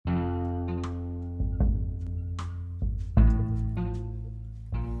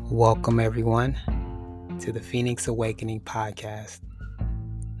Welcome, everyone, to the Phoenix Awakening podcast.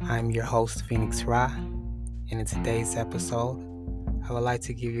 I'm your host, Phoenix Raa, and in today's episode, I would like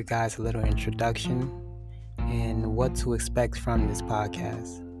to give you guys a little introduction and what to expect from this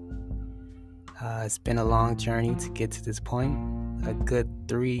podcast. It's been a long journey to get to this point, a good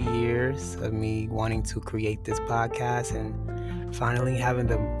 3 years of me wanting to create this podcast and finally having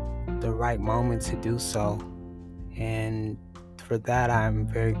the right moment to do so. And for that, I'm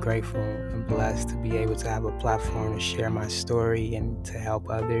very grateful and blessed to be able to have a platform to share my story and to help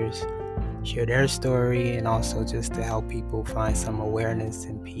others share their story, and also just to help people find some awareness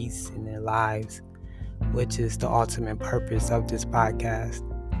and peace in their lives, which is the ultimate purpose of this podcast.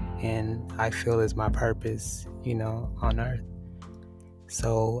 And I feel is my purpose, on earth.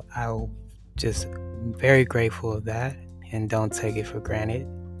 So I'm just very grateful of that and don't take it for granted.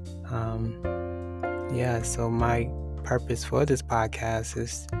 So my purpose for this podcast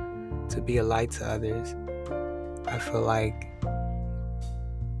is to be a light to others. I feel like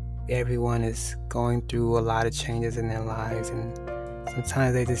everyone is going through a lot of changes in their lives, and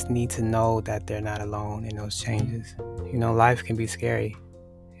sometimes they just need to know that they're not alone in those changes. Life can be scary.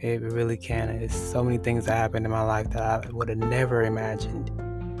 It really can. There's so many things that happened in my life that I would have never imagined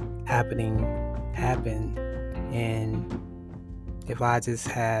happen. And if I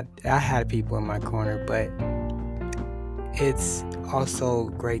had people in my corner, but it's also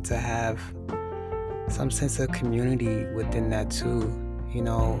great to have some sense of community within that too,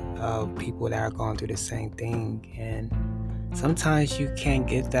 of people that are going through the same thing. And sometimes you can't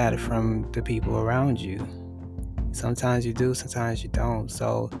get that from the people around you. Sometimes you do, sometimes you don't.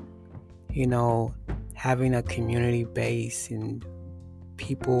 So, having a community base and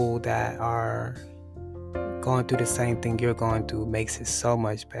people that are going through the same thing you're going through makes it so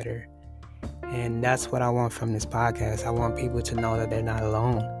much better. And that's what I want from this podcast. I want people to know that they're not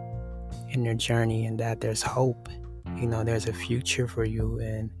alone in their journey and that there's hope. There's a future for you,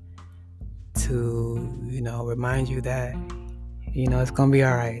 and to, remind you that, it's going to be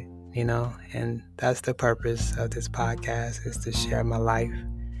all right, and that's the purpose of this podcast, is to share my life,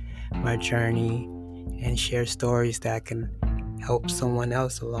 my journey, and share stories that can help someone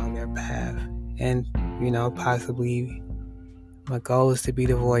else along their path. And, possibly my goal is to be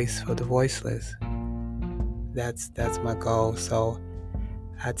the voice for the voiceless. That's my goal. So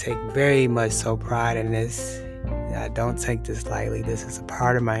I take very much so pride in this. I don't take this lightly. This is a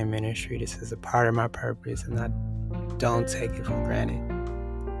part of my ministry. This is a part of my purpose, and I don't take it for granted.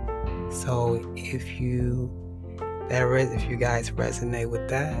 So if you guys resonate with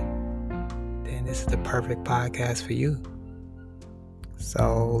that, then this is the perfect podcast for you.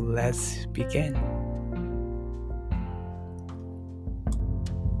 So let's begin.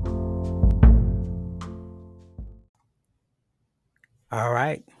 All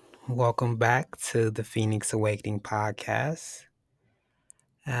right. Welcome back to the Phoenix Awakening podcast.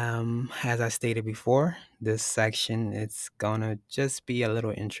 As I stated before, this section, it's gonna just be a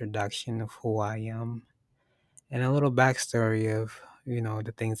little introduction of who I am and a little backstory of,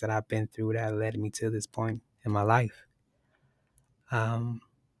 the things that I've been through that led me to this point in my life.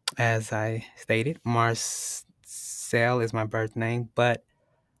 As I stated, Marcel is my birth name, but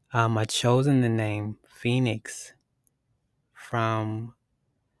I chosen the name Phoenix from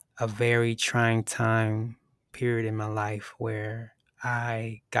a very trying time period in my life where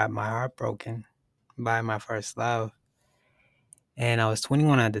I got my heart broken by my first love. And I was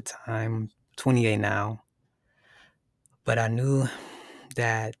 21 at the time, 28 now. But I knew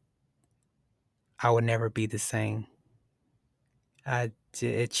that I would never be the same.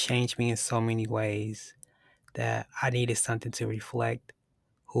 It changed me in so many ways that I needed something to reflect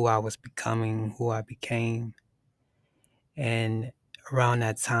who I was becoming, who I became. And around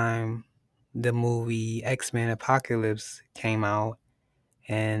that time, the movie X-Men Apocalypse came out.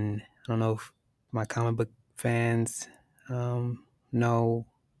 And I don't know if my comic book fans probably know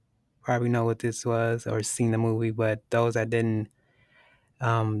what this was or seen the movie, but those that didn't,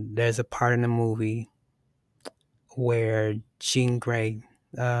 there's a part in the movie where Jean Grey,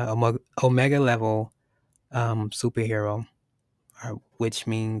 Omega level superhero, which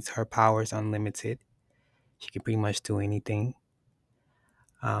means her power is unlimited. She can pretty much do anything.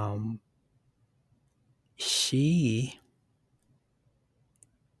 She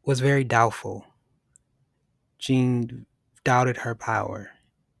was very doubtful. Jean doubted her power,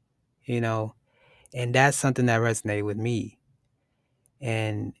 and that's something that resonated with me.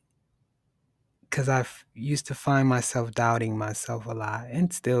 And because I used to find myself doubting myself a lot,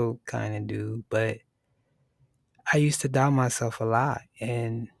 and still kind of do, but I used to doubt myself a lot,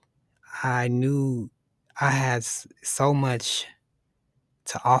 and I knew I had so much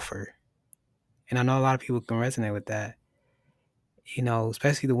to offer. And I know a lot of people can resonate with that,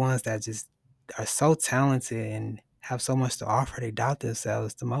 especially the ones that just are so talented and have so much to offer, they doubt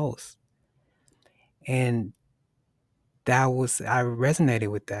themselves the most. And I resonated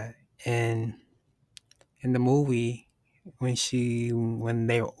with that. And in the movie, when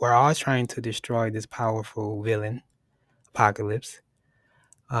they were all trying to destroy this powerful villain, Apocalypse,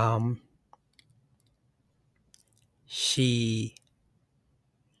 um, she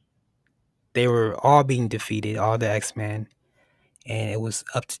they were all being defeated, all the X-Men, and it was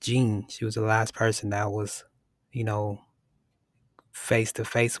up to Jean. She was the last person that was, you know, face to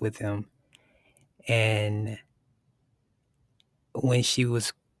face with him. And when she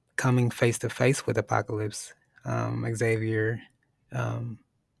was coming face to face with Apocalypse, Xavier, um,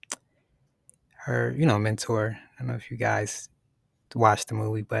 her, mentor. I don't know if you guys watched the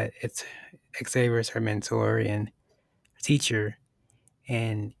movie, but it's Xavier's her mentor and teacher.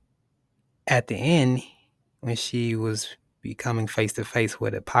 And at the end, when she was becoming face to face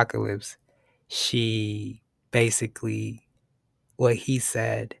with Apocalypse, she basically, what he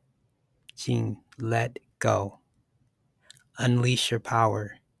said, Jean, let go, unleash your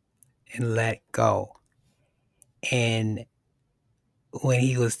power and let go. And when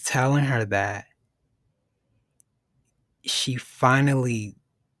he was telling her that, she finally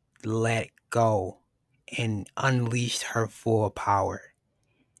let go and unleashed her full power.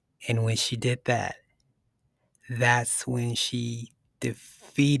 And when she did that, that's when she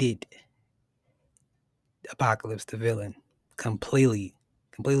defeated Apocalypse, the villain, completely,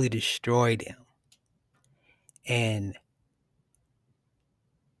 completely destroyed him. And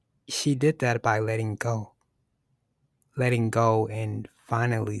she did that by letting go and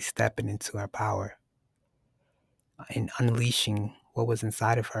finally stepping into her power and unleashing what was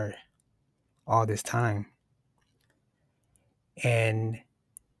inside of her all this time. And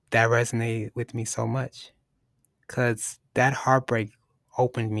that resonated with me so much because that heartbreak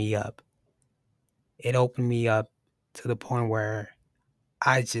opened me up. It opened me up to the point where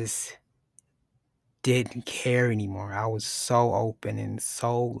I just didn't care anymore. I was so open and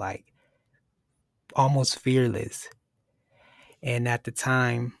so like almost fearless. And at the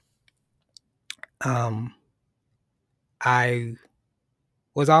time, um, I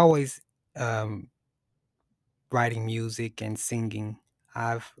was always um, writing music and singing.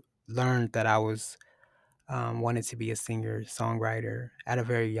 I've learned that I was wanted to be a singer songwriter at a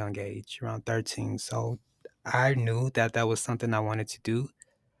very young age, around 13. So I knew that that was something I wanted to do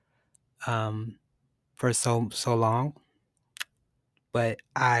um, for so long, but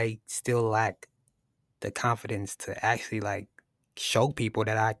I still lack the confidence to actually like show people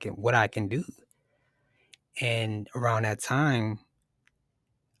that I can what I can do. And around that time,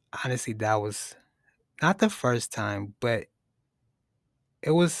 honestly, that was not the first time, but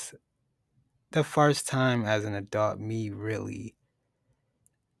it was the first time as an adult me really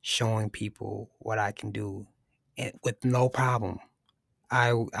showing people what I can do and with no problem.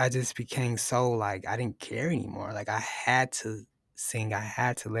 I just became so like I didn't care anymore. Like I had to sing, I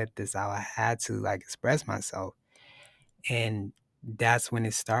had to let this out, I had to like express myself. And that's when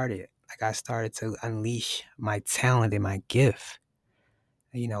it started. Like I started to unleash my talent and my gift,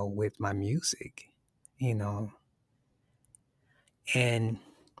 with my music, you know. And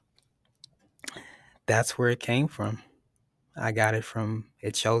that's where it came from. I got it from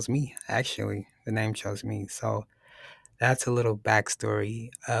it chose me, actually. The name chose me. So that's a little backstory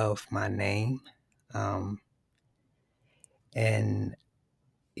of my name. Um and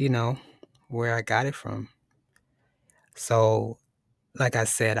where I got it from. So like I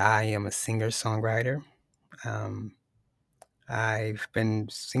said, I am a singer songwriter. Um I've been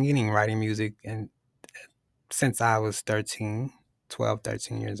singing and writing music and since I was 13, 12,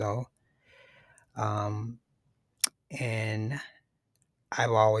 13 years old. Um, and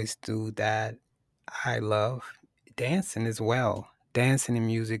I've always do that. I love dancing as well. Dancing and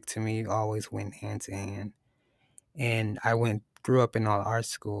music to me always went hand to hand. And grew up in all art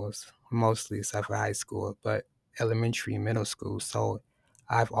schools, mostly except for high school, but elementary and middle school. So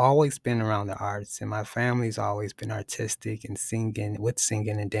I've always been around the arts and my family's always been artistic and singing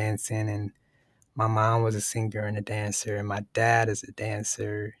and dancing. And my mom was a singer and a dancer, and my dad is a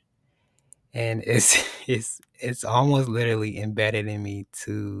dancer. And it's it's almost literally embedded in me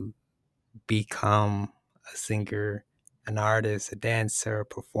to become a singer, an artist, a dancer, a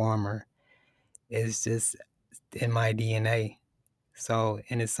performer. It's just in my DNA. So,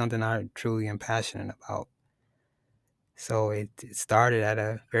 and it's something I truly am passionate about. So it started at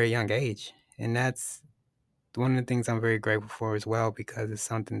a very young age, and that's one of the things I'm very grateful for as well because it's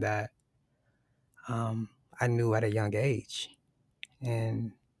something that I knew at a young age.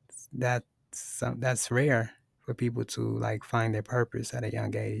 and that's that's rare for people to like find their purpose at a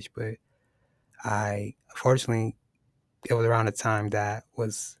young age. But I unfortunately it was around a time that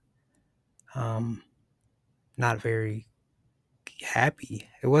was um, not very happy.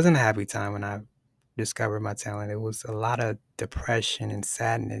 It wasn't a happy time when I discovered my talent. It was a lot of depression and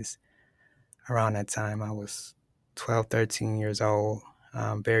sadness around that time. I was 12, 13 years old,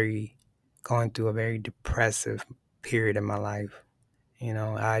 very going through a very depressive period in my life. You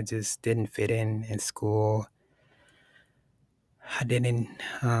know, I just didn't fit in school. I didn't,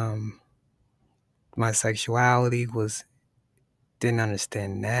 my sexuality was, didn't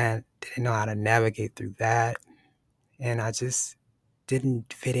understand that, didn't know how to navigate through that. And I just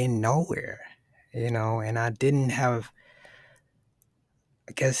didn't fit in nowhere, you know, and I didn't have,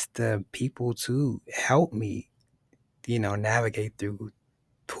 I guess, the people to help me, you know, navigate through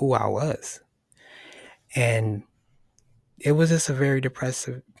who I was. And it was just a very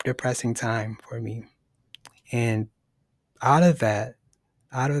depressing time for me. And out of that,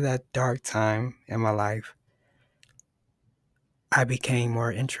 out of that dark time in my life, I became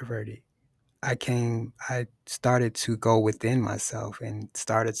more introverted. I started to go within myself and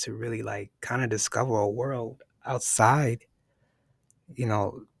started to really like kind of discover a world outside, you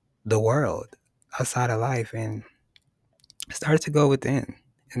know, the world, outside of life, and started to go within.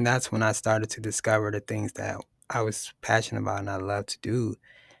 And that's when I started to discover the things that I was passionate about and I love to do.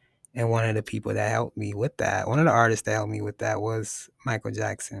 And one of the people that helped me with that, one of the artists that helped me with that was Michael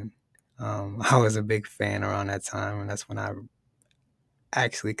Jackson. I was a big fan around that time, and that's when I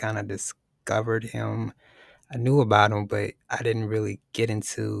actually kind of discovered him. I knew about him, but I didn't really get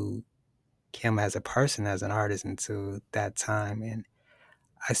into him as a person, as an artist until that time. And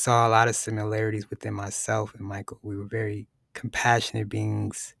I saw a lot of similarities within myself and Michael. We were very compassionate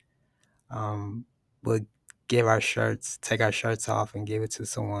beings. Would give our shirts, take our shirts off and give it to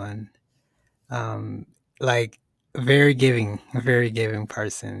someone. Um, like a very giving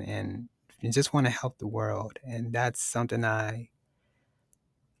person, and you just want to help the world. And that's something I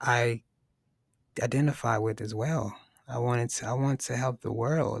identify with as well. I want to help the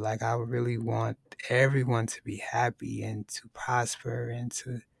world. Like I really want everyone to be happy and to prosper and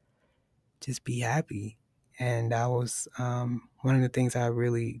to just be happy. And that was one of the things I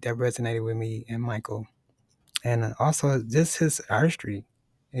really that resonated with me and Michael. And also just his artistry,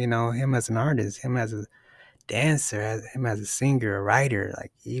 you know, him as an artist, him as a dancer, him as a singer, a writer.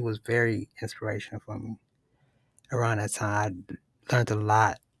 Like he was very inspirational for me. Around that time, I learned a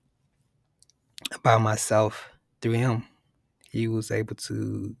lot about myself through him. He was able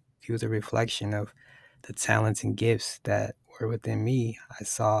to. He was a reflection of the talents and gifts that were within me. I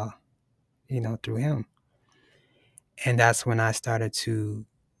saw, you know, through him, and that's when I started to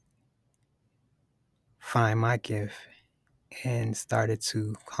find my gift and started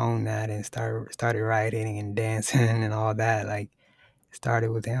to hone that and started writing and dancing and all that. Like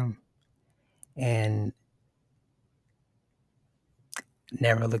started with him and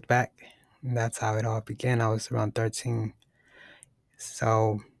never looked back. And that's how it all began. I was around 13.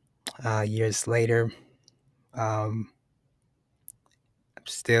 So years later, I'm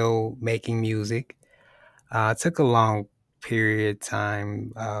still making music. It took a long period of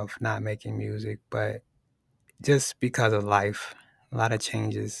time of not making music, but just because of life, a lot of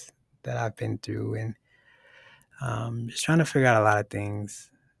changes that I've been through, and just trying to figure out a lot of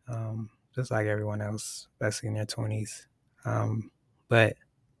things, just like everyone else, especially in their 20s. But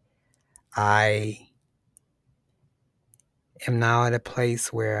I am now at a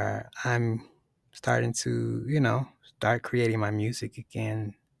place where I'm starting to, you know, start creating my music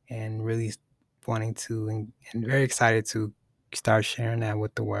again and really wanting to and very excited to start sharing that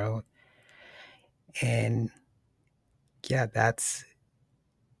with the world. And yeah, that's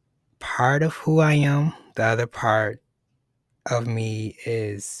part of who I am. The other part of me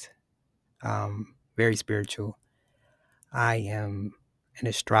is very spiritual. I am an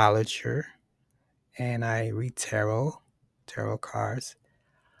astrologer and I read tarot cards.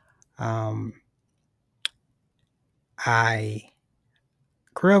 Um, I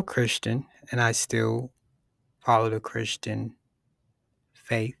grew up Christian and I still follow the Christian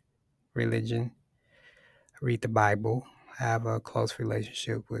faith, religion, read the Bible, have a close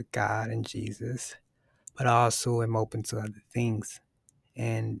relationship with God and Jesus, but I also am open to other things.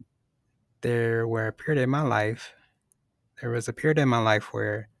 And there was a period in my life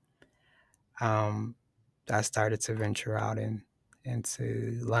where um, I started to venture out and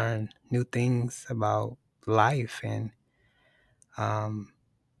to learn new things about life and um,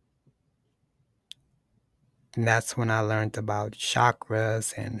 And that's when I learned about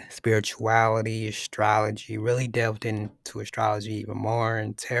chakras and spirituality, astrology, really delved into astrology even more,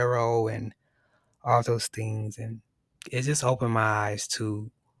 and tarot and all those things. And it just opened my eyes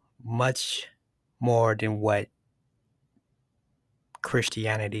to much more than what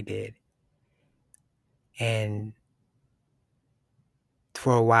Christianity did. And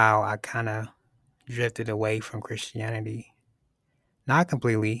for a while, I kind of drifted away from Christianity. Not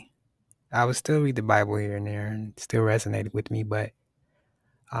completely. I would still read the Bible here and there and still resonated with me, but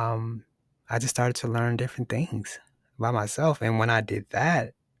um, I just started to learn different things about myself. And when I did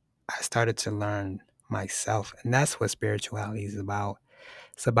that, I started to learn myself. And that's what spirituality is about.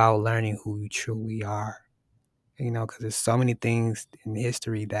 It's about learning who you truly are, because there's so many things in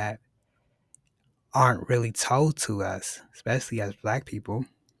history that aren't really told to us, especially as Black people,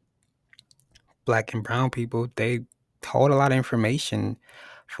 Black and brown people. They hold a lot of information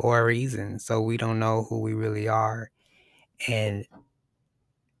for a reason. So we don't know who we really are. And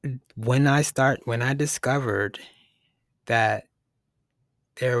when I discovered that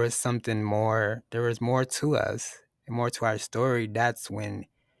there was more to us and more to our story, that's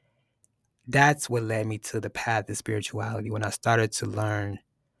what led me to the path of spirituality. When I started to learn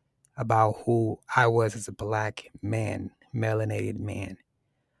about who I was as a Black man, melanated man,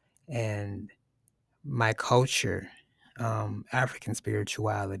 and my culture, African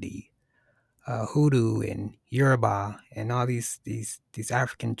spirituality, hoodoo and Yoruba, and all these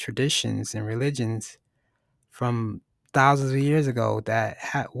African traditions and religions from thousands of years ago that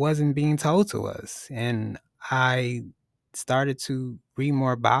wasn't being told to us. And I started to read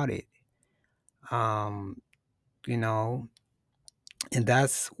more about it, um, you know, and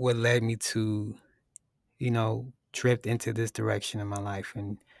that's what led me to, drift into this direction in my life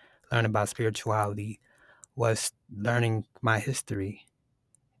and learn about spirituality, was learning my history,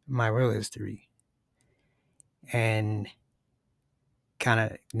 my real history, and kind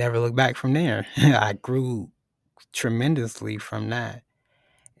of never look back from there. I grew tremendously from that.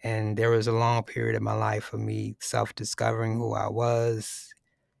 And there was a long period of my life of me self-discovering who I was,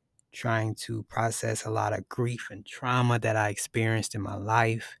 trying to process a lot of grief and trauma that I experienced in my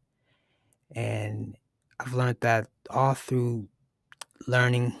life. And I've learned that all through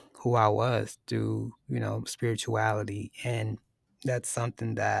learning who I was through, spirituality. And that's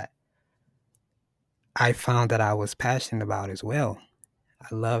something that I found that I was passionate about as well.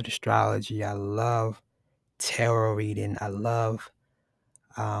 I loved astrology. I love tarot reading. I love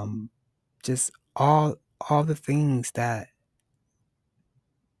just all the things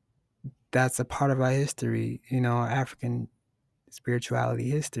that's a part of our history, our African spirituality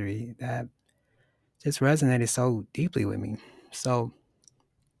history, that just resonated so deeply with me. So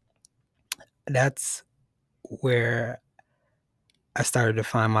that's where I started to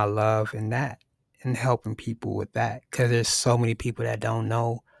find my love in that and helping people with that, because there's so many people that don't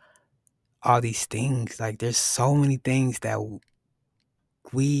know all these things. Like, there's so many things that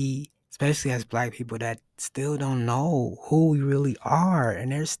we, especially as Black people, that still don't know who we really are,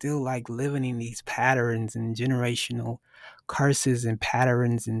 and they're still like living in these patterns and generational curses and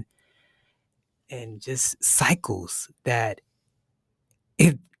patterns and just cycles that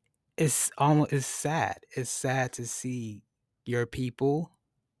it's sad. It's sad to see your people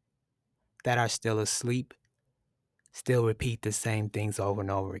that are still asleep still repeat the same things over and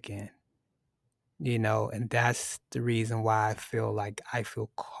over again. And that's the reason why I feel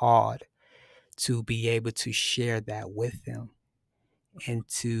called to be able to share that with them and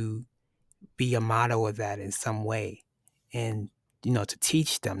to be a model of that in some way, and to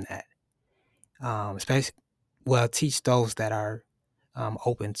teach them that, especially, well, teach those that are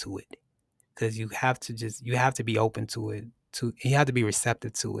open to it, because you have to be open to it, you have to be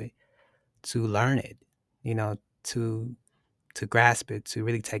receptive to it, to learn it, to grasp it, to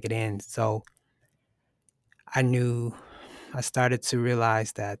really take it in. So I knew, I started to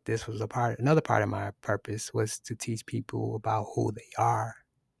realize that this was another part of my purpose, was to teach people about who they are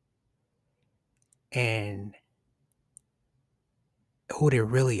and who they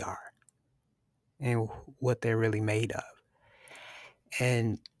really are and what they're really made of.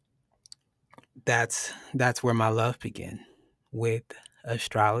 And that's where my love began, with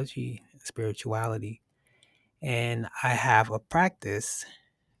astrology, spirituality. And I have a practice.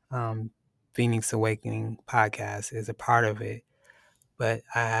 Phoenix Awakening podcast is a part of it, but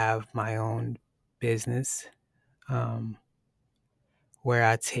I have my own business, um, where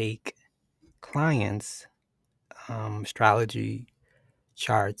I take clients, astrology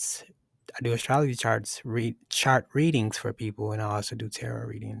charts. I do astrology charts, chart readings for people, and I also do tarot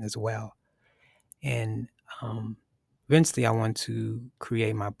reading as well. And eventually I want to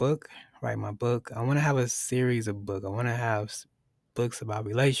create my book, write my book. I want to have a series of books. I want to have books about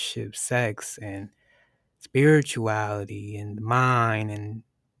relationships, sex, and spirituality, and mind, and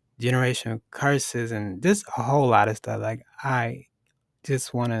generational curses, and just a whole lot of stuff. Like, I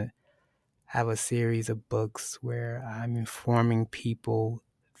just want to have a series of books where I'm informing people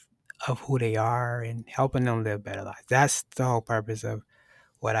of who they are and helping them live better lives. That's the whole purpose of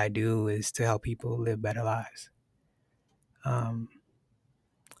what I do, is to help people live better lives. Um,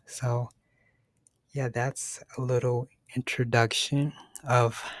 so yeah, that's a little introduction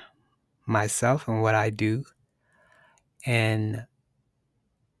of myself and what I do. And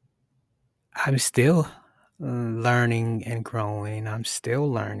I'm still learning and growing. I'm still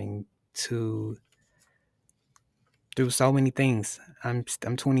learning to do so many things. I'm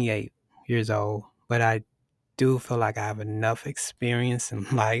 28 years old, but I do feel like I have enough experience in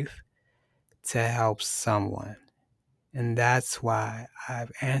life to help someone. And that's why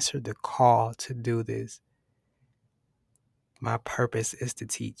I've answered the call to do this. My purpose is to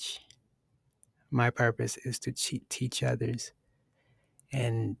teach. My purpose is to teach others.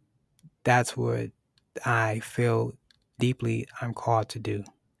 And that's what I feel deeply I'm called to do.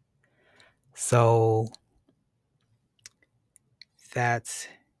 So that's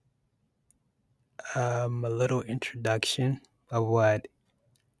a little introduction of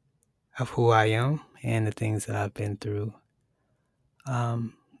who I am and the things that I've been through.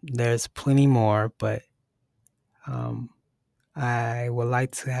 There's plenty more, but I would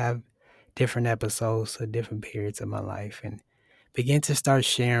like to have different episodes of different periods of my life and begin to start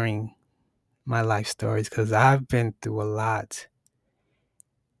sharing my life stories, because I've been through a lot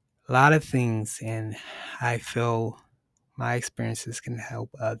of things, and I feel my experiences can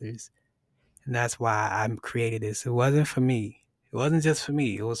help others. And that's why I created this. It wasn't for me. It wasn't just for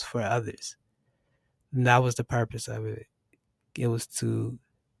me. It was for others. And that was the purpose of it. It wasn't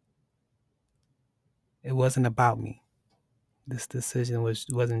about me. This decision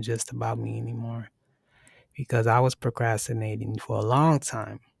wasn't just about me anymore, because I was procrastinating for a long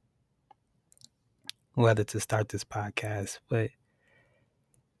time whether to start this podcast. But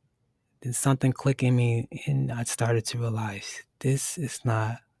then something clicked in me, and I started to realize this is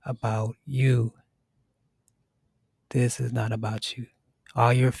not about you. This is not about you.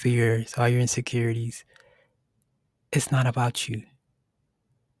 All your fears, all your insecurities, it's not about you.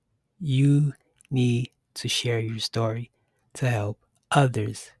 You need to share your story to help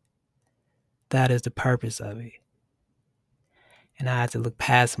others. That is the purpose of it. And I had to look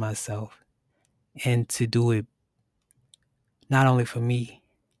past myself and to do it not only for me,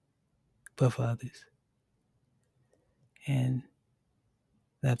 but for others. And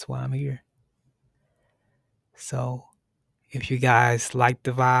that's why I'm here. So if you guys like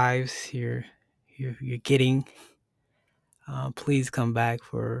the vibes you're getting, please come back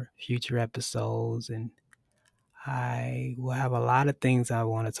for future episodes, and I will have a lot of things I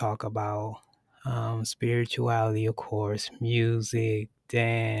want to talk about. Spirituality, of course, music,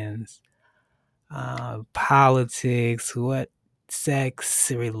 dance, politics,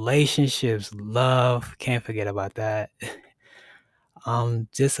 sex, relationships, love. Can't forget about that.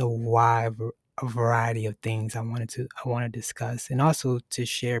 Just a variety of things I want to discuss, and also to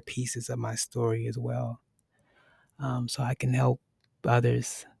share pieces of my story as well, so I can help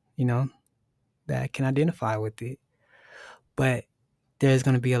others, that can identify with it. But there's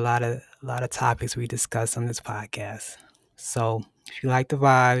going to be a lot of topics we discuss on this podcast. So if you like the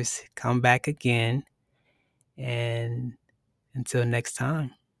vibes, come back again, and until next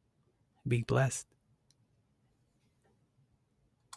time, be blessed.